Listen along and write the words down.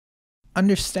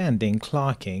Understanding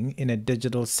clocking in a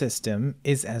digital system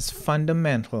is as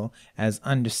fundamental as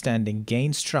understanding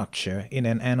gain structure in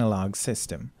an analog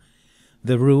system.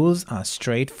 The rules are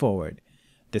straightforward.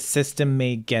 The system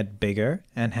may get bigger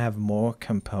and have more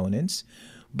components,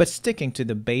 but sticking to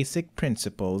the basic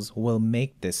principles will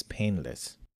make this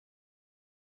painless.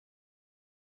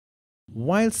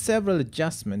 While several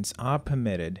adjustments are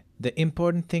permitted, the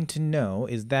important thing to know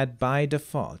is that by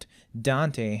default,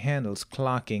 Dante handles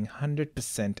clocking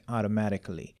 100%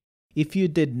 automatically. If you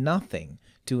did nothing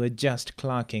to adjust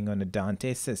clocking on a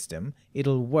Dante system,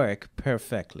 it'll work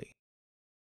perfectly.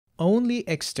 Only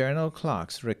external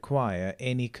clocks require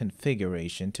any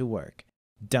configuration to work.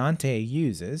 Dante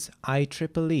uses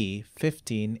IEEE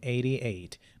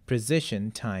 1588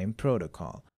 Precision Time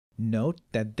Protocol. Note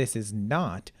that this is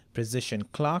not Precision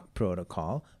Clock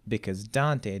Protocol because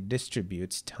Dante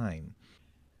distributes time.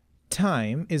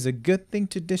 Time is a good thing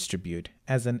to distribute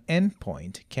as an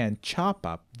endpoint can chop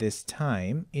up this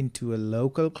time into a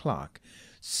local clock.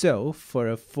 So for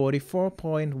a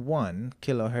 44.1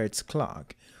 kHz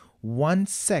clock, 1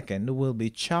 second will be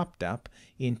chopped up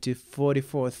into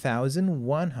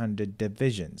 44,100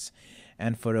 divisions,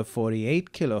 and for a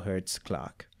 48 kHz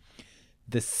clock,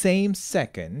 the same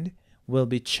second will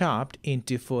be chopped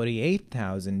into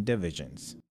 48,000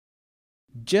 divisions.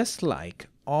 Just like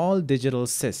all digital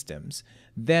systems,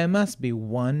 there must be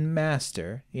one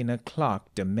master in a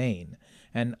clock domain,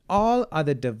 and all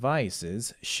other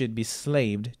devices should be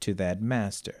slaved to that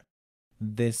master.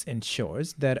 This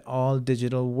ensures that all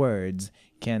digital words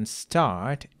can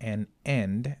start and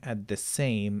end at the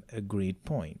same agreed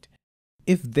point.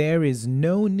 If there is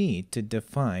no need to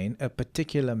define a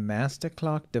particular master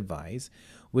clock device,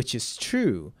 which is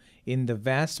true in the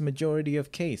vast majority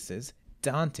of cases,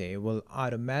 Dante will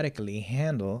automatically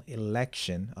handle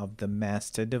election of the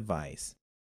master device.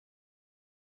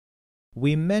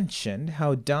 We mentioned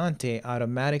how Dante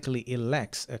automatically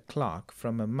elects a clock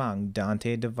from among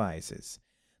Dante devices.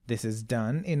 This is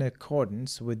done in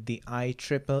accordance with the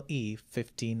IEEE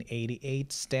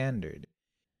 1588 standard.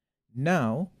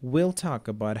 Now we'll talk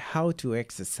about how to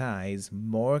exercise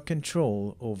more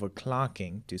control over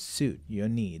clocking to suit your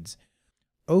needs.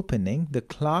 Opening the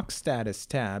Clock Status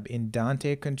tab in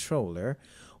Dante Controller,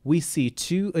 we see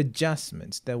two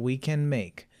adjustments that we can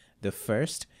make. The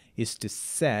first is to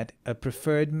set a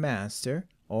preferred master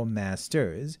or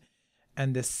masters,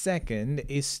 and the second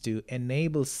is to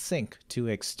enable sync to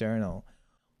external.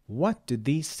 What do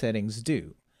these settings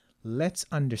do? Let's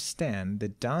understand the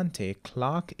Dante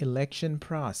clock election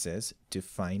process to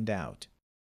find out.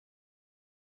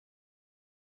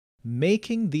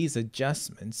 Making these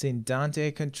adjustments in Dante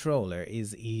Controller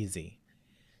is easy.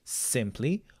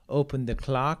 Simply open the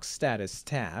Clock Status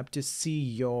tab to see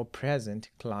your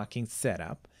present clocking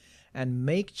setup and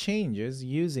make changes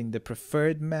using the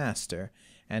preferred master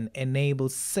and enable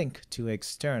sync to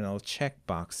external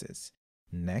checkboxes.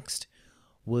 Next,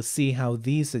 we'll see how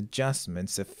these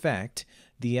adjustments affect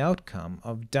the outcome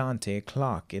of Dante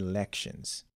clock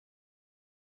elections.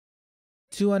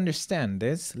 To understand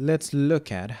this, let's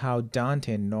look at how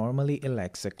Dante normally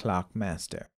elects a clock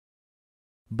master.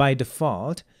 By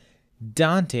default,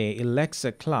 Dante elects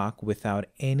a clock without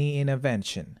any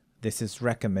intervention. This is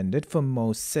recommended for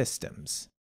most systems.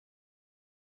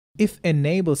 If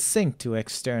Enable Sync to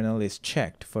External is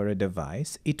checked for a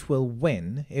device, it will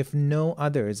win if no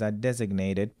others are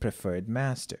designated Preferred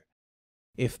Master.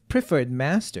 If Preferred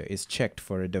Master is checked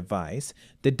for a device,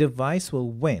 the device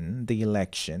will win the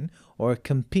election or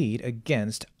compete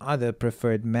against other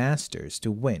Preferred Masters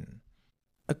to win.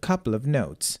 A couple of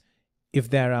notes. If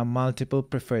there are multiple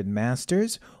Preferred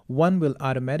Masters, one will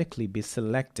automatically be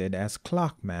selected as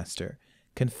Clock Master.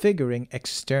 Configuring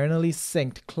externally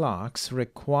synced clocks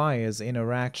requires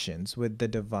interactions with the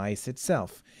device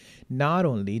itself, not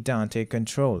only Dante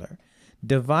Controller.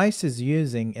 Devices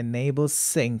using Enable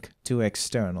Sync to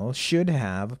External should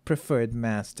have Preferred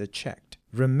Master checked.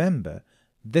 Remember,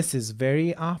 this is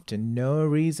very often no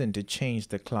reason to change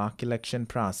the clock election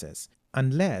process.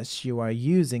 Unless you are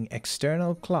using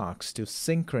external clocks to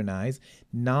synchronize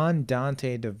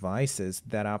non-Dante devices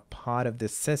that are part of the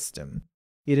system,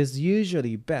 it is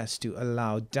usually best to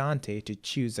allow Dante to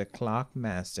choose a clock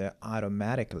master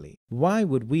automatically. Why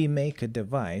would we make a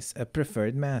device a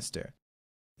preferred master?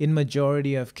 In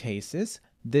majority of cases,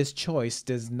 this choice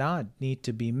does not need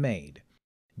to be made.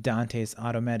 Dante's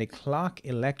automatic clock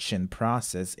election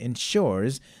process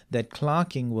ensures that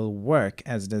clocking will work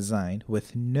as designed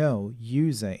with no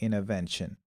user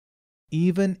intervention.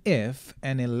 Even if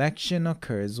an election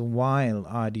occurs while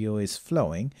audio is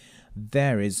flowing,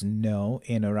 there is no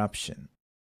interruption.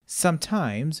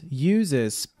 Sometimes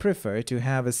users prefer to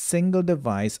have a single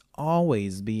device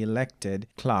always be elected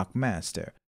clock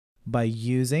master by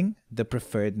using the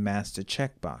preferred master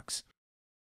checkbox.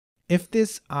 If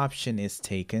this option is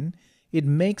taken, it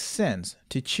makes sense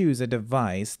to choose a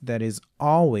device that is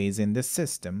always in the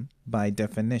system by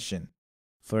definition.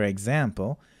 For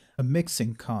example, a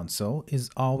mixing console is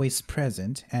always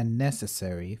present and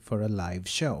necessary for a live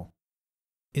show.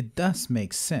 It thus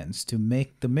makes sense to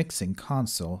make the mixing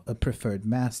console a preferred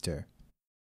master,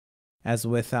 as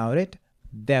without it,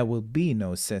 there will be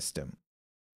no system.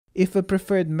 If a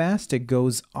preferred master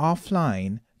goes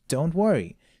offline, don't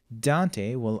worry,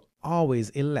 Dante will always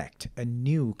elect a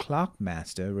new clock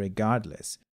master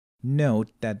regardless.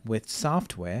 Note that with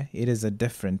software, it is a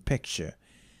different picture.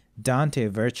 Dante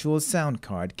Virtual Sound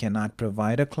Card cannot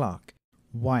provide a clock,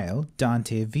 while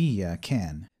Dante Via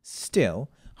can. Still,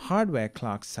 hardware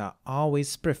clocks are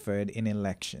always preferred in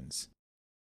elections.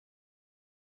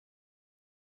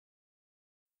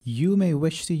 You may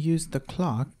wish to use the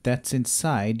clock that's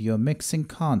inside your mixing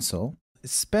console,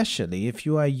 especially if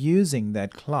you are using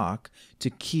that clock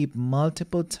to keep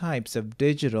multiple types of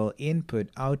digital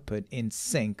input-output in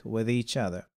sync with each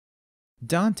other.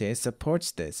 Dante supports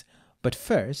this, but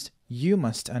first you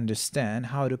must understand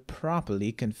how to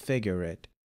properly configure it.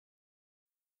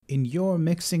 In your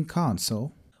mixing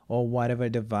console, or whatever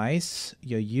device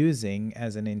you're using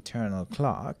as an internal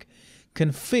clock,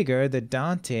 configure the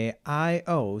Dante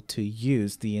I/O to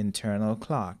use the internal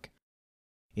clock.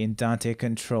 In Dante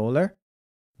Controller,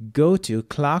 go to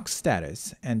Clock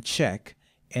Status and check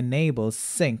Enable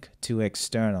Sync to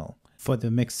External for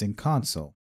the mixing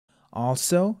console.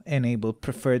 Also, enable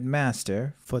Preferred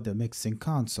Master for the mixing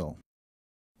console.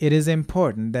 It is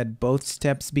important that both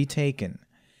steps be taken.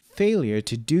 Failure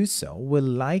to do so will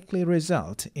likely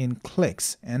result in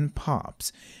clicks and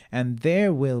pops, and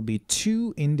there will be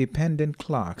two independent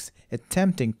clocks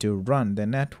attempting to run the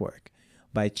network.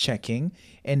 By checking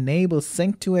Enable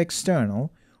Sync to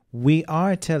External, we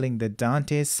are telling the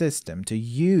Dante system to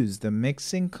use the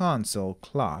mixing console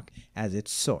clock as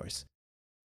its source.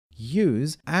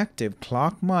 Use active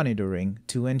clock monitoring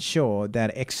to ensure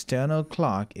that external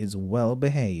clock is well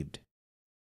behaved.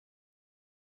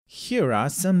 Here are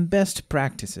some best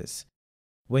practices.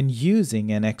 When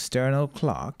using an external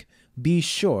clock, be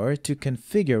sure to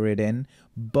configure it in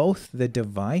both the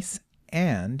device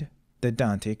and the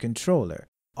Dante controller.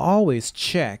 Always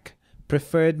check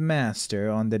Preferred Master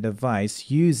on the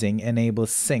device using Enable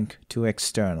Sync to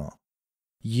External.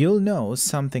 You'll know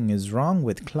something is wrong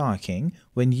with clocking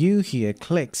when you hear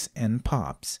clicks and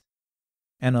pops.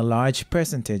 And a large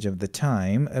percentage of the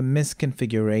time, a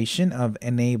misconfiguration of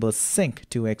Enable Sync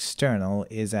to External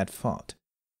is at fault.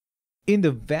 In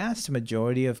the vast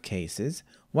majority of cases,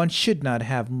 one should not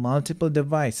have multiple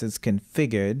devices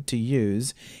configured to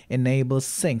use Enable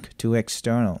Sync to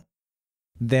External.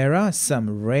 There are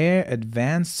some rare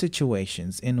advanced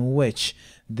situations in which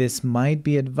this might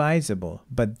be advisable,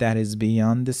 but that is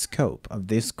beyond the scope of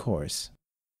this course.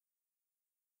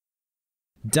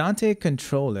 Dante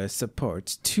Controller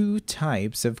supports two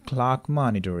types of clock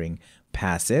monitoring,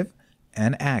 passive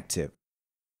and active.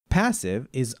 Passive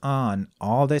is on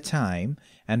all the time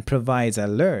and provides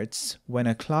alerts when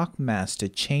a clock master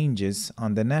changes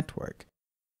on the network.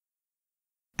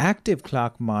 Active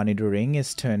clock monitoring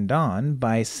is turned on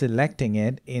by selecting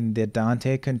it in the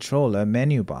Dante Controller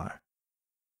menu bar.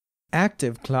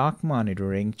 Active clock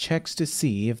monitoring checks to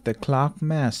see if the clock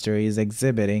master is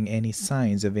exhibiting any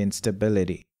signs of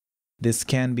instability. This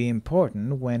can be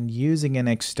important when using an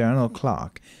external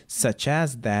clock, such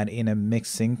as that in a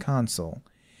mixing console.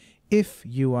 If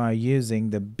you are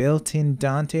using the built-in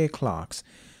Dante clocks,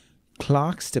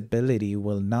 clock stability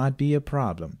will not be a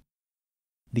problem.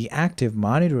 The active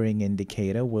monitoring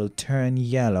indicator will turn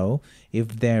yellow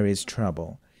if there is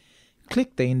trouble.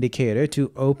 Click the indicator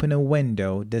to open a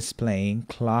window displaying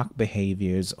clock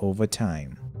behaviors over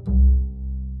time.